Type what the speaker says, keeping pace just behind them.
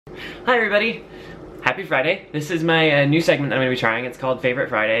Hi everybody! Happy Friday. This is my new segment that I'm going to be trying. It's called Favorite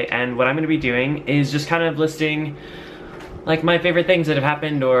Friday, and what I'm going to be doing is just kind of listing like my favorite things that have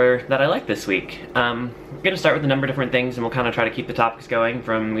happened or that I like this week. I'm going to start with a number of different things and we'll kind of try to keep the topics going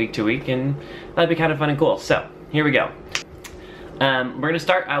from week to week, and that'd be kind of fun and cool. So, here we go. We're going to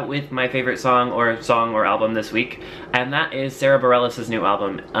start out with my favorite song or album this week, and that is Sara Bareilles' new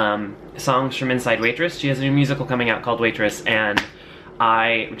album, Songs from Inside Waitress. She has a new musical coming out called Waitress, and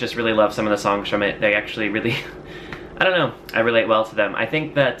I just really love some of the songs from it. They actually really, I don't know, I relate well to them. I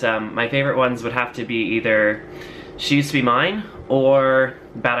think that my favorite ones would have to be either She Used to Be Mine or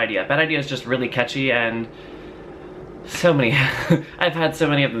Bad Idea. Bad Idea is just really catchy, and so many, I've had so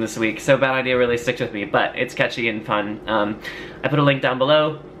many of them this week, so Bad Idea really sticks with me, but it's catchy and fun. I put a link down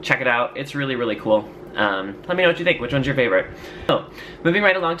below, check it out, it's really, really cool. Let me know what you think, which one's your favorite? So, moving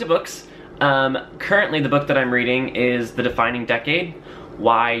right along to books. Currently the book that I'm reading is The Defining Decade,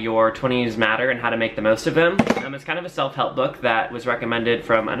 Why Your 20s Matter and How to Make the Most of Them. It's kind of a self-help book that was recommended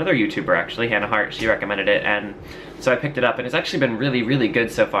from another YouTuber actually, Hannah Hart. She recommended it, and so I picked it up, and it's actually been really, really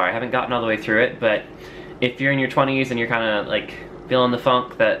good so far. I haven't gotten all the way through it, but if you're in your 20s and you're kind of like feeling the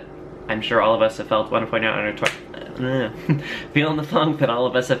funk that I'm sure all of us have felt one point or another, feeling the funk that all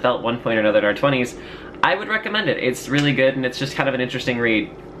of us have felt one point or another in our 20s, I would recommend it. It's really good, and it's just kind of an interesting read.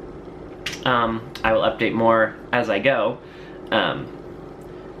 I will update more as I go.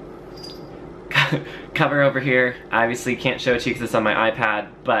 Cover over here, I obviously can't show it to you because it's on my iPad,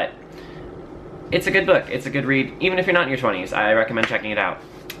 but it's a good book, it's a good read, even if you're not in your 20s, I recommend checking it out.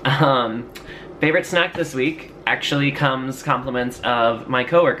 Favorite snack this week actually comes compliments of my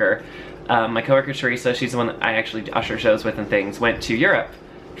coworker. My coworker Teresa, she's the one that I actually usher shows with and things, went to Europe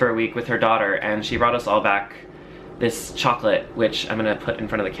for a week with her daughter, and she brought us all back this chocolate, which I'm gonna put in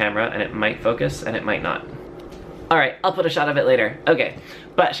front of the camera, and it might focus and it might not. Alright, I'll put a shot of it later. Okay,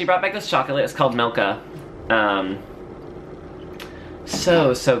 but she brought back this chocolate, it's called Milka.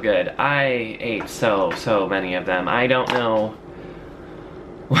 So good. I ate so many of them. I don't know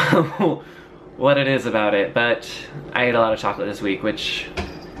what it is about it, but I ate a lot of chocolate this week, which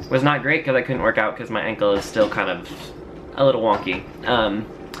was not great because I couldn't work out because my ankle is still kind of a little wonky.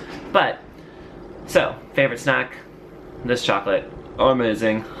 So, favorite snack, this chocolate.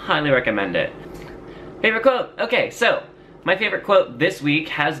 Amazing. Highly recommend it. Favorite quote? Okay, so, my favorite quote this week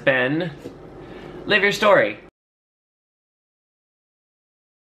has been, live your story.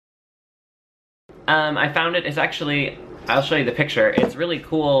 I found it's actually, I'll show you the picture, it's really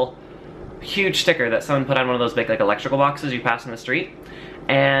cool, huge sticker that someone put on one of those big like electrical boxes you pass in the street,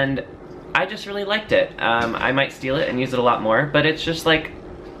 and I just really liked it. I might steal it and use it a lot more, but it's just like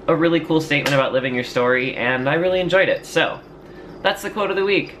a really cool statement about living your story, and I really enjoyed it. So, that's the quote of the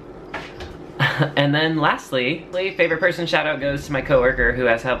week. And then lastly, favorite person shout out goes to my coworker who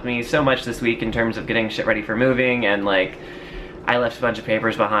has helped me so much this week in terms of getting shit ready for moving, and like, I left a bunch of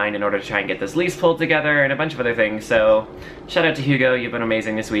papers behind in order to try and get this lease pulled together and a bunch of other things, so shout out to Hugo, you've been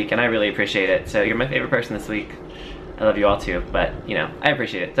amazing this week and I really appreciate it. So you're my favorite person this week. I love you all too, but you know, I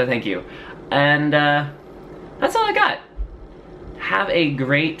appreciate it, so thank you. And that's all I got. Have a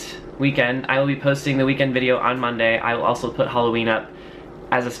great weekend. I will be posting the weekend video on Monday. I will also put Halloween up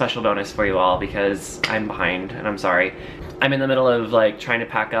as a special bonus for you all because I'm behind and I'm sorry. I'm in the middle of like trying to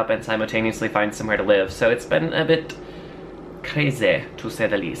pack up and simultaneously find somewhere to live, so it's been a bit crazy to say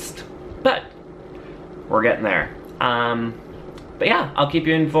the least. But we're getting there. But yeah, I'll keep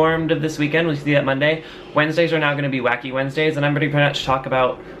you informed of this weekend. We'll see that Monday. Wednesdays are now going to be Wacky Wednesdays, and I'm going to pretty much talk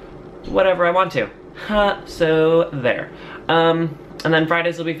about whatever I want to. So there. And then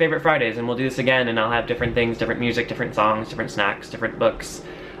Fridays will be Favorite Fridays, and we'll do this again, and I'll have different things, different music, different songs, different snacks, different books.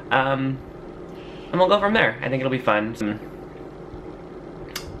 And we'll go from there. I think it'll be fun.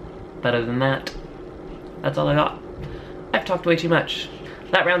 But other than that, that's all I got. I've talked way too much.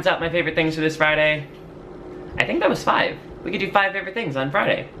 That rounds out my favorite things for this Friday. I think that was 5. We could do 5 favorite things on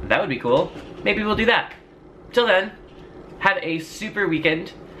Friday. That would be cool. Maybe we'll do that. Till then, have a super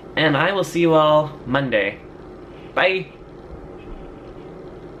weekend, and I will see you all Monday. Bye!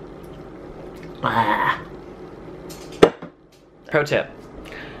 Pro tip.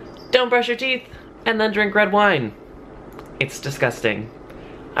 Don't brush your teeth and then drink red wine. It's disgusting.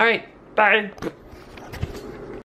 Alright, bye!